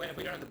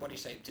we don't have the body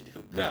shape to do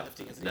No.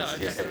 lifting as it No,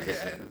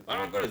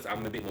 is.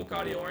 I'm a bit more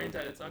cardio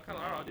orientated, so I kind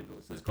of, alright,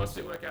 there's a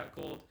CrossFit workout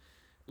called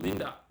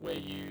Linda, where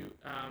you,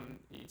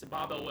 it's a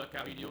barbell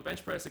workout, you do a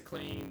bench press, a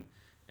clean,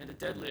 and a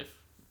deadlift,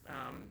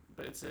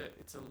 but it's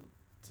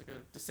like a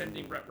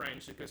descending rep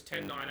range, so it goes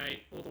 10, 9,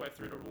 8, all the way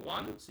through to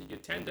 1, so you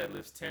get 10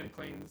 deadlifts, 10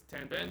 cleans,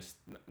 10 bench,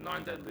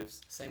 9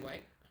 deadlifts. Same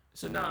weight?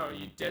 So no,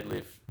 you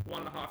deadlift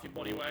 1.5 your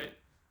body weight,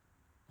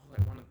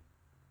 like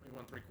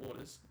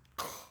 1.75.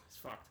 It's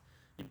fucked.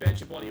 You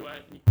bench your body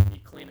weight, and you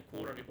clean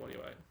 1/4 of your body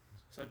weight.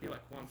 So it'd be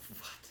like one.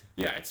 What?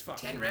 Yeah, it's fucked.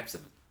 10 reps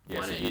of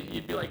Yeah, so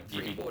you'd be like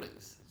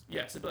 3/4.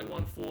 Yeah, so it'd be like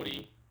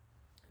 140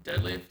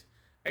 deadlift,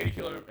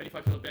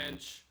 85 kilo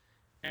bench,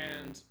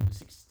 and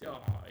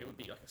it would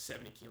be like a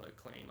 70 kilo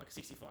clean, like a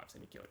 65,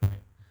 70 kilo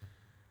clean.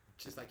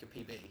 Which is like your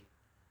PB.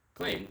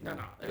 Clean? No.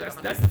 Okay,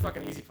 That's the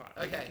fucking easy part.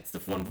 Okay. It's the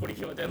 140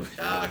 kilo deadlift.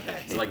 Oh,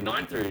 okay. So like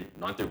 9 through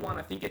 1,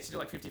 I think gets you to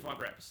like 55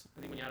 reps.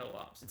 I think when you add it all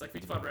up, so it's like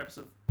 55 reps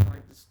of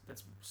like this.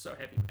 That's so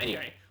heavy.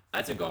 Anyway,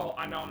 that's a goal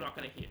I know I'm not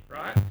going to hit,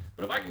 right?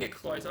 But if I can get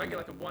close, I can get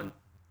like a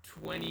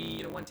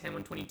 120, 110,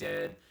 120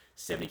 dead,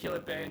 70 kilo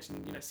bench,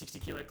 and 60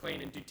 kilo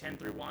clean, and do 10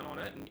 through 1 on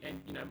it,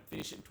 and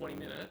finish it in 20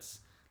 minutes.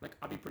 Like,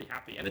 I'd be pretty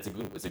happy. And it's a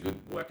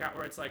good workout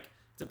where it's like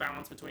it's a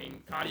balance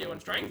between cardio and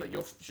strength. Like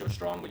you're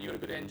strong, but you got a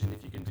good engine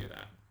if you can do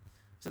that.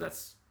 So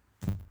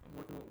I'm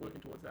working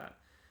towards that.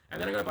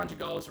 And then I got a bunch of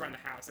goals around the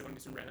house. I want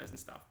to do some renos and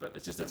stuff. But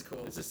it's just That's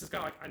cool. It's just this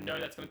kind of like, I know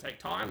that's going to take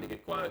time to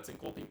get quotes and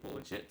call people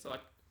and shit. So like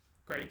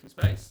creating some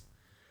space.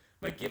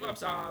 My give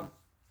ups are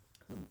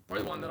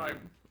probably the one that I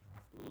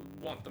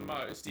want the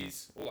most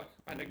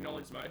and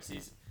acknowledge most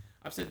is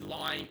I've said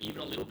lying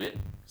even a little bit.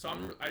 So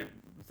I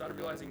started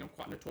realizing I'm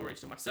quite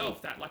notorious to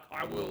myself that like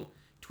I will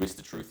twist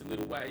the truth in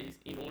little ways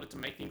in order to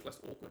make things less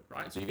awkward,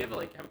 right? So if you ever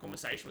like have a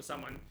conversation with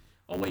someone,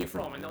 where you're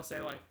from, and they'll say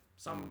like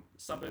some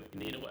suburb in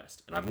the inner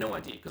west, and I've no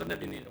idea because I've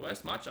never been in the inner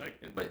west much.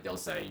 But they'll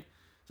say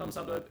some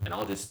suburb, and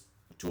I'll just,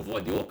 to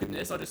avoid the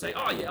awkwardness, I'll just say,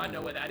 oh yeah, I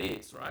know where that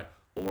is, right?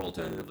 Or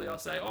alternatively, I'll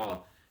say,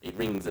 oh, it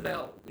rings a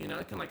bell, kind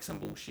of like some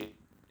bullshit,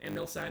 and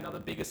they'll say another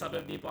bigger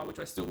suburb nearby, which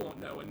I still won't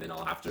know, and then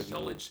I'll have to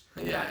acknowledge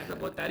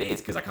what that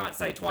is, because I can't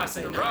say twice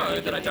in a row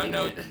that I don't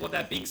know what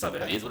that big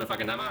suburb is. What a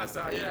fucking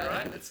dumbass are you,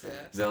 right? That's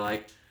fair.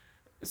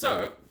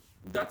 So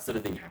that sort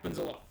of thing happens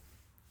a lot.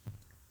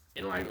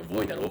 And I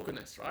avoid that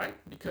awkwardness, right?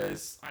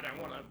 Because I don't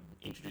want to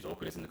introduce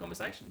awkwardness in the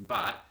conversation.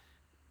 But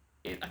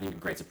I think it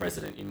creates a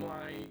precedent in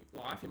my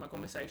life, in my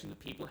conversations with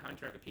people, how I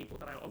interact with people,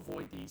 that I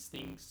avoid these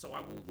things, so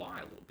I will lie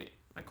a little bit.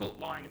 I call it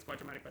lying, it's quite a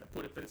dramatic way to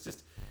put it, but it's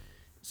just...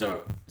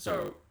 So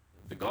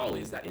the goal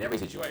is that in every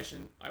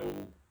situation, I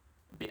will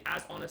be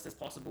as honest as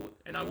possible,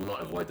 and I will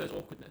not avoid those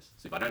awkwardness.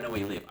 So if I don't know where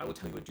you live, I will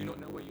tell you I do not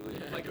know where you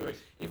live.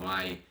 If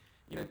I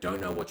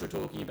don't know what you're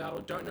talking about,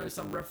 or don't know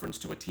some reference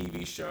to a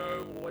TV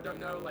show, or I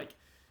don't know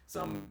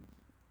some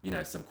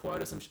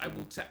quote or I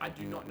will say I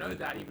do not know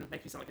that, even if it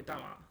makes me sound like a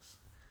dumbass.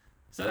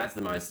 So that's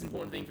the most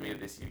important thing for me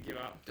this year to give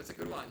up. That's a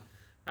good one.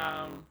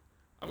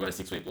 I've got a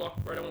 6-week block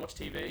where I don't want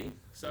to watch TV.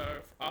 So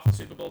after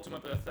Super Bowl to my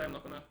birthday, I'm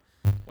not going to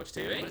watch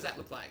TV. What does that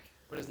look like?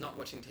 What does not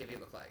watching TV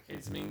look like?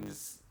 It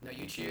means... No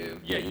YouTube?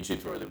 Yeah,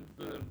 YouTube's probably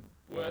the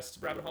worst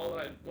rabbit hole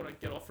that I want to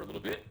get off for a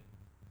little bit.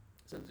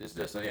 So no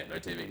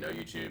TV, no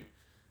YouTube,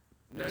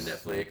 no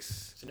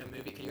Netflix. So no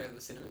movie? Can you go to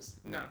the cinemas?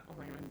 No.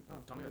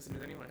 Tommy goes to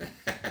cinemas anyway.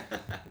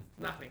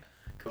 Nothing.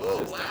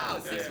 Cool, wow,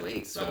 6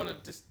 weeks. So I want to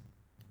just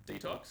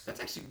detox. That's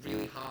actually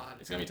really hard.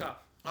 It's going to be tough.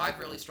 I've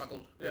really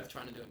struggled with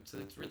trying to do it, so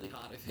it's really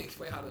hard. I think it's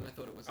way harder than I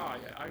thought it was. Oh,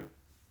 yeah, I've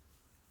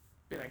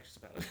been anxious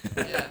about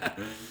it. Yeah,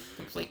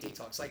 complete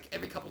detox. blocks. Like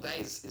every couple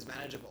days is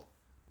manageable.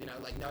 You know,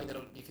 like knowing that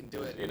you can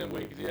do it. In a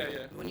week,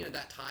 yeah. When you're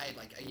that tired,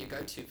 like your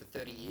go-to for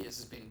 30 years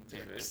has been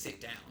sit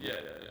down. Yeah.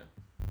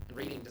 And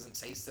reading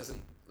isn't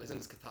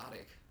as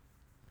cathartic.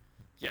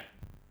 Yeah.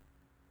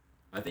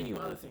 I think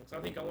one of the things,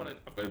 I've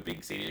got a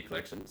big CD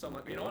collection, so I'm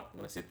like, you know what, I'm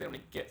going to sit there and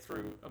get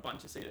through a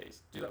bunch of CDs.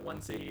 Do that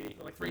one CD,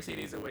 or like 3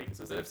 CDs a week.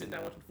 So instead of sitting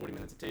down watching 40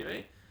 minutes of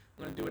TV,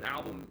 I'm going to do an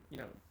album,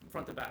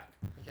 front to back.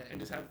 Okay. And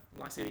just have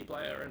my CD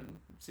player and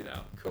sit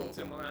out. Cool.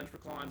 Sit on my lounge,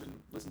 reclined, and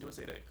listen to a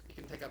CD. You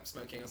can take up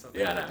smoking or something.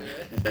 Yeah, I know.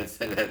 Do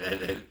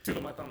it.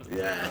 Twiddle my thumbs.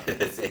 Yeah.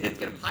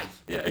 Get a pipe.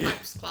 Yeah.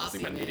 Pipe's classy.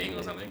 Like knitting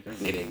or something.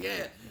 Knitting,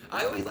 yeah.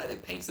 I always like the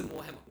paints in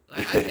Warhammer. Like,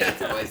 I think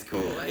that's always cool.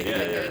 Like, Yeah,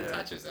 get yeah, in yeah.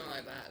 touch with something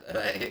like that.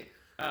 Like,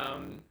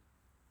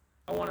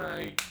 I want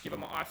to give up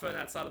my iPhone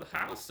outside of the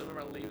house. So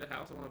whenever I leave the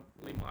house, I want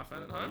to leave my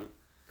iPhone at home.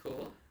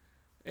 cool.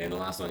 And the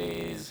last one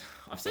is,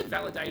 I've said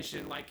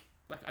validation, like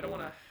I don't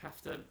want to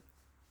have to,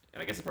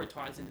 and I guess it probably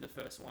ties into the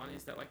first one,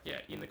 is that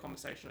in the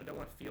conversation, I don't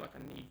want to feel like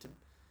I need to,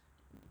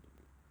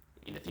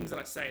 in the things that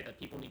I say, that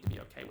people need to be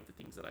okay with the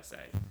things that I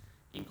say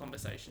in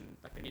conversation,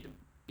 like they need to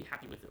be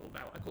happy with it, or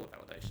I call it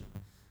validation.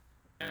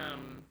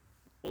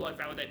 Or I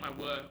validate my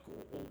work,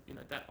 or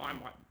that I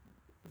might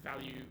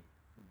value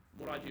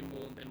what I do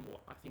more than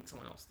what I think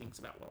someone else thinks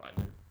about what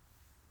I do.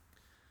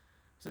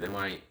 So then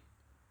my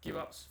give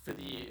ups for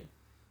the year,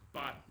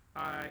 but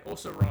I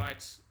also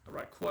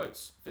write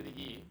quotes for the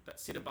year that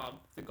sit above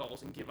the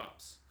goals and give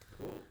ups.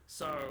 Cool.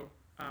 So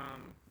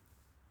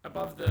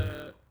above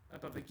the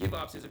give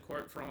ups is a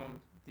quote from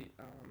a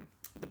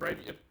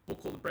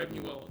book called The Brave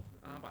New World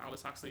by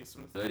Aldous Huxley. It's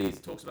from the 30s.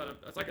 It talks about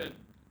it's like a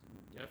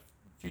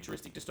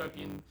futuristic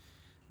dystopian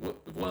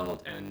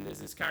world, and there's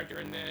this character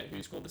in there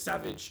who's called the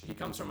Savage. He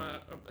comes from a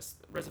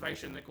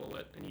reservation, they call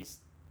it, and he's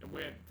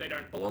where they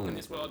don't belong in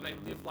this world, and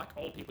they live like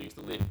old people used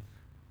to live.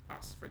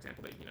 Us, for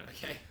example,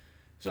 Okay.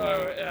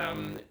 So,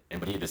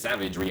 but here the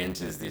Savage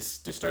re-enters this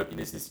dystopian,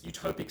 this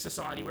utopic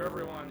society where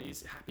everyone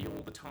is happy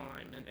all the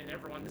time, and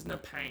everyone, there's no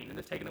pain, and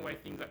they've taken away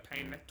things like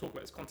pain. They talk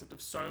about this concept of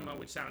soma,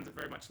 which sounds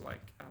very much like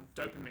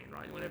dopamine,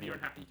 right? Whenever you're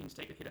unhappy, you can just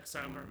take a hit of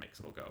soma and it makes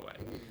it all go away.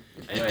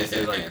 Anyway,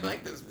 so I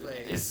like this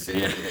place.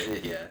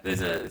 yeah.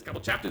 There's a couple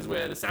of chapters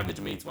where the Savage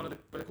meets one of the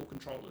what they call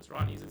controllers,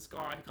 right? He's this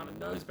guy who kind of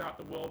knows about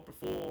the world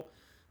before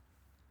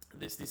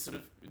this sort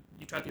of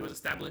utopia was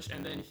established,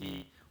 and then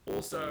he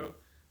also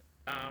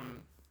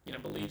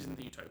believes in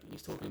the utopia.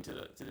 He's talking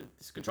to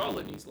this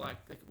controller, and he's like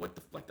what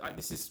the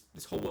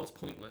this whole world's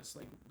pointless.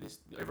 Like this,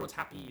 everyone's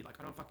happy. Like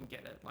I don't fucking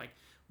get it. Like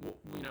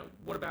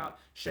what about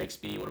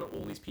Shakespeare? What about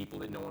all these people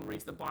that no one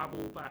reads the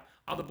Bible, but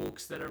other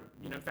books that are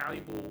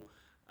valuable?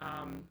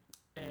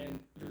 And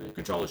the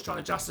controller's trying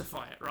to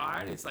justify it,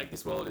 right? It's like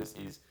this world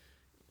is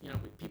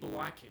people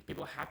like it,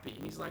 people are happy,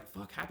 and he's like,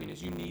 fuck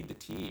happiness. You need the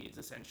tears.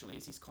 Essentially,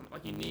 is his comment.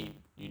 Like you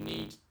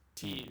need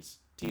tears.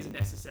 Tears are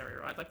necessary,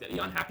 right? Like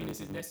the unhappiness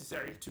is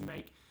necessary to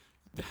make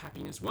the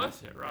happiness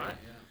worth it, right?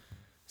 Yeah.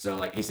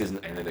 So he says,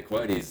 and then the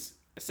quote is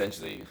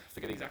essentially, I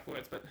forget the exact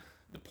words, but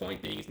the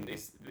point being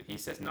is he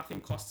says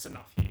nothing costs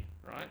enough here,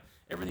 right?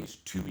 Everything's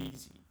too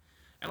easy,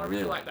 and I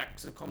really like that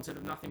sort of concept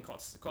of nothing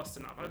costs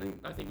enough. I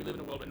think we live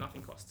in a world where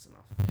nothing costs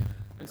enough,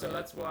 and so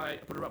that's why I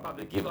put it above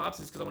the give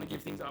ups, is because I want to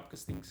give things up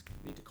because things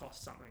need to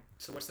cost something.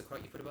 So what's the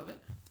quote you put above it?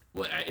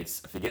 Well, I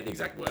forget the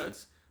exact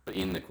words, but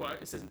in the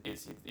quote it says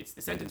it's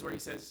the sentence where he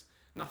says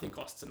nothing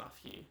costs enough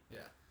here. Yeah.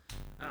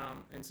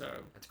 And so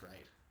That's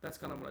great. that's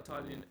kind of what I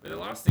tied in. But the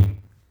last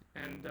thing,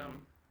 and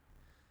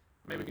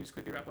maybe we can just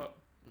quickly wrap up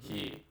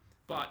here,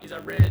 but is I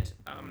read,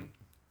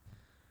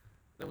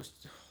 there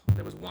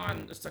was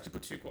one, let's actually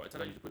put 2 quotes. I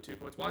don't usually put 2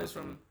 quotes. One is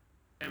from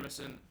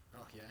Emerson, Oh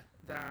yeah.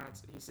 that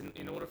he's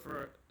in order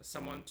for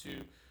someone to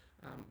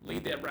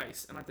lead their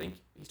race, and I think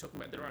he's talking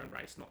about their own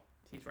race, not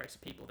his race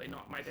of people. They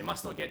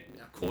must not get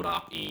caught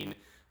up in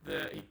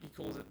he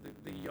calls it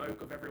the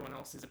yoke of everyone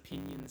else's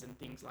opinions and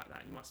things like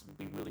that. You must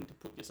be willing to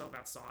put yourself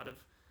outside of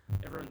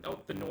everyone,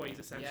 the noise,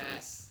 essentially.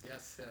 Yes.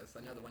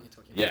 I know the one you're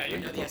talking Yeah, about. you I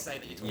know can the put- essay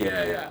that you're talking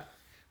about. Yeah.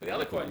 But the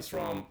other quote is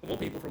from, of all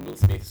people, from Will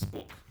Smith's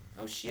book.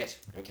 Oh shit.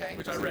 Okay.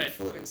 Which I So read.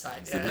 Full of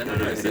insights.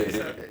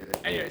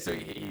 Anyway, so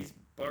his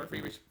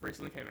biography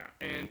recently came out,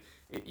 and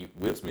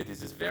Will Smith is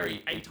this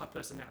very A-type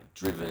personality,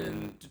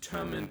 driven,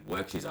 determined,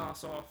 works his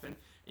ass off, and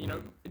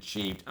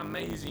achieved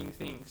amazing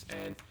things,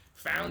 and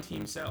found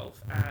himself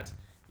at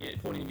a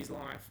point in his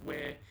life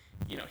where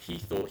he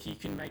thought he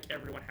can make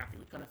everyone happy,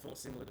 which kind of felt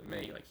similar to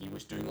me. Like he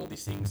was doing all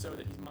these things so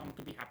that his mum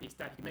could be happy, his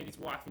dad could make his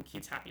wife and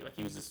kids happy. Like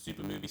he was a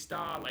super movie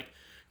star.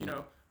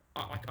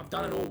 I've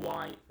done it all.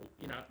 Why?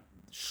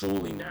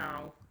 Surely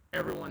now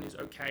everyone is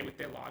okay with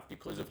their life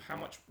because of how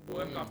much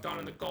work I've done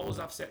and the goals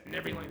I've set and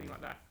everything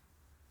like that.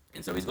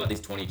 And so he's got these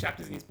 20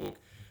 chapters in his book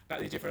about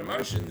these different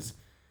emotions,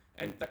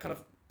 and that kind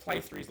of play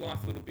through his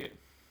life a little bit.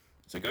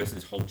 So he goes through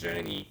this whole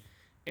journey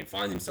and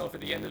finds himself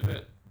at the end of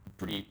it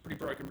pretty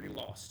broken, pretty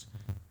lost.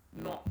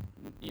 Not,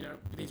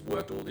 he's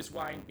worked all this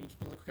way, and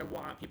people are like, okay,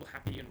 why aren't people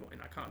happy? And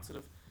I can't sort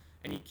of,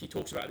 and he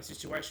talks about the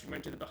situation. He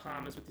went to the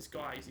Bahamas with this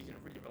guy. He's a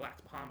really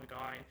relaxed Bahama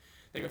guy. And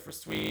they go for a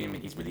swim,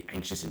 and he's really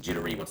anxious and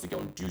jittery. He wants to go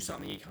and do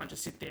something. He can't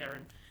just sit there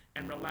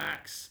and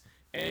relax.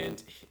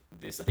 And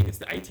this, I think it's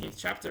the 18th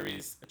chapter,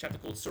 is a chapter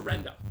called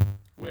Surrender,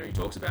 where he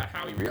talks about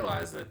how he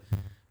realized that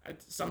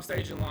at some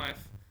stage in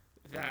life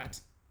that,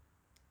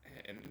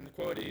 and the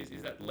quote is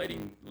that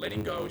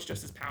letting go is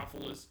just as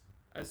powerful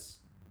as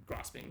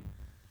grasping.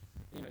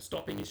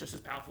 Stopping is just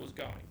as powerful as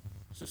going.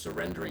 So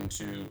surrendering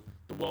to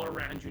the world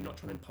around you, not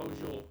trying to impose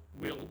your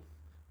will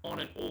on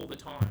it all the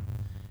time.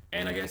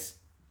 And I guess,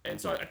 and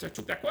so I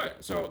took that quote.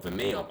 So for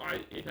me,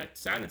 it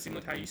sounded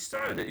similar to how you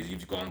started it, is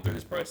you've gone through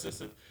this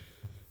process of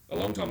a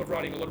long time of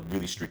writing a lot of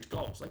really strict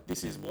goals. Like,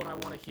 this is what I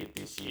want to hit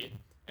this year.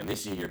 And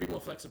this year, you're a bit more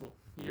flexible.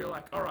 You're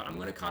like, all right, I'm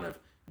going to kind of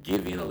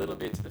give in a little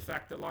bit to the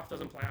fact that life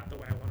doesn't play out the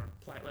way I want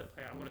to let it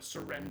play out. I'm going to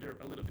surrender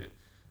a little bit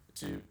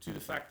to the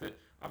fact that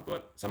I've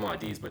got some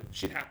ideas, but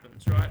shit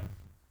happens, right?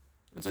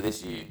 And so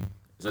this year,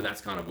 so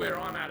that's kind of where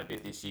I'm at a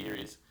bit this year,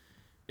 is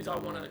I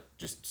want to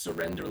just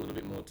surrender a little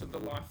bit more to the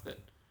life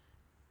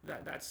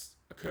that's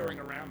occurring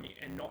around me,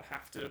 and not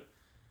have to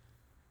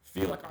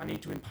feel like I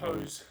need to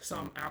impose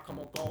some outcome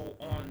or goal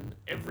on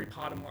every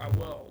part of my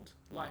world.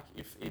 Like,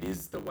 if it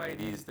is the way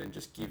it is, then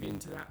just give in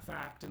to that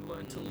fact and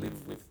learn to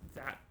live with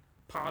that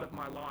part of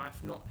my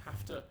life, not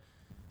have to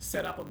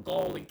set up a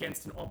goal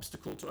against an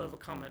obstacle to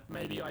overcome it.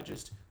 Maybe I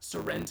just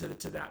surrender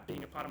to that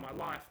being a part of my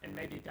life, and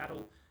maybe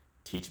that'll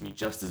teach me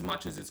just as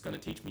much as it's going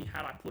to teach me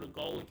how I put a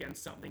goal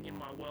against something in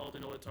my world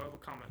in order to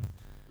overcome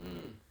it.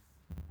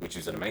 Which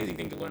is an amazing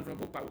thing to learn from a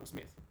book by Will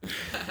Smith.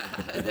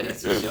 That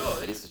is for sure.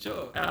 That is for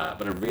sure.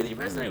 But it really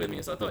resonated with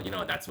me. So I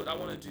thought, that's what I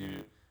want to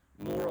do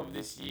more of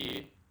this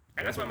year.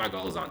 And that's why my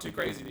goals aren't too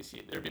crazy this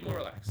year. They're a bit more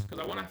relaxed,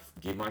 because I want to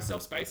give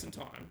myself space and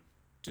time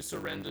to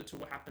surrender to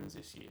what happens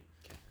this year.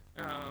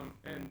 Okay.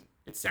 And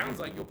it sounds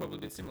like you're probably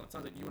a bit similar. It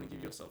sounds like you want to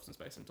give yourself some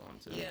space and time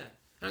to... Yeah.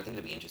 And I think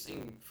it'd be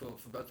interesting for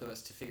both of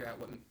us to figure out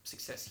what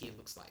success here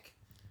looks like.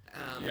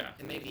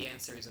 And maybe the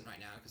answer isn't right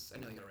now, because I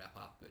know you got to wrap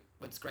up. But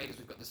what's great is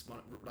we've got this one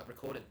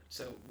recorded,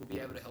 so we'll be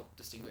able to help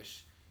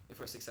distinguish if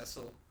we're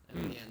successful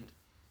in the end,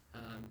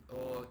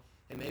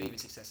 and maybe even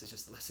success is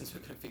just the lessons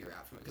we're going to figure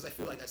out from it. Because I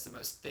feel like that's the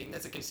most thing.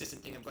 That's a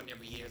consistent thing I've gotten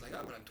every year. It's like,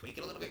 I'm going to tweak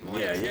it a little bit more.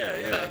 I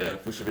gotta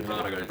push a bit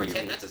harder. I gotta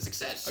Pretend that's a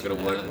success. I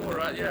gotta work more,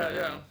 right?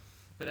 Yeah.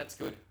 But that's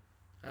good.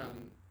 Yeah,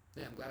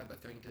 I'm glad we're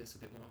both going into this a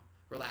bit more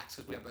relaxed,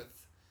 because we are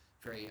both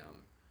very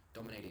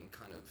dominating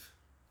kind of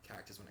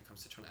characters when it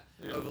comes to trying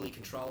to overly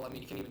control. I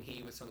mean, you can even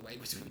hear with some of the way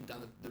we've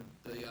done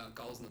the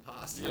goals in the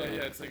past. Yeah,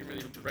 it's like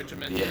really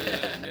regimented.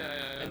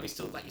 Yeah. And we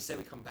still, like you said,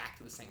 we come back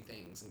to the same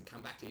things and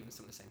come back to even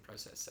some of the same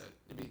process. So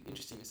it'd be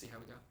interesting to see how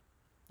we go.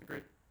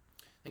 Agreed.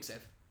 Thanks,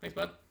 Ev. Thanks,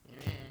 bud.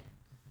 Yeah.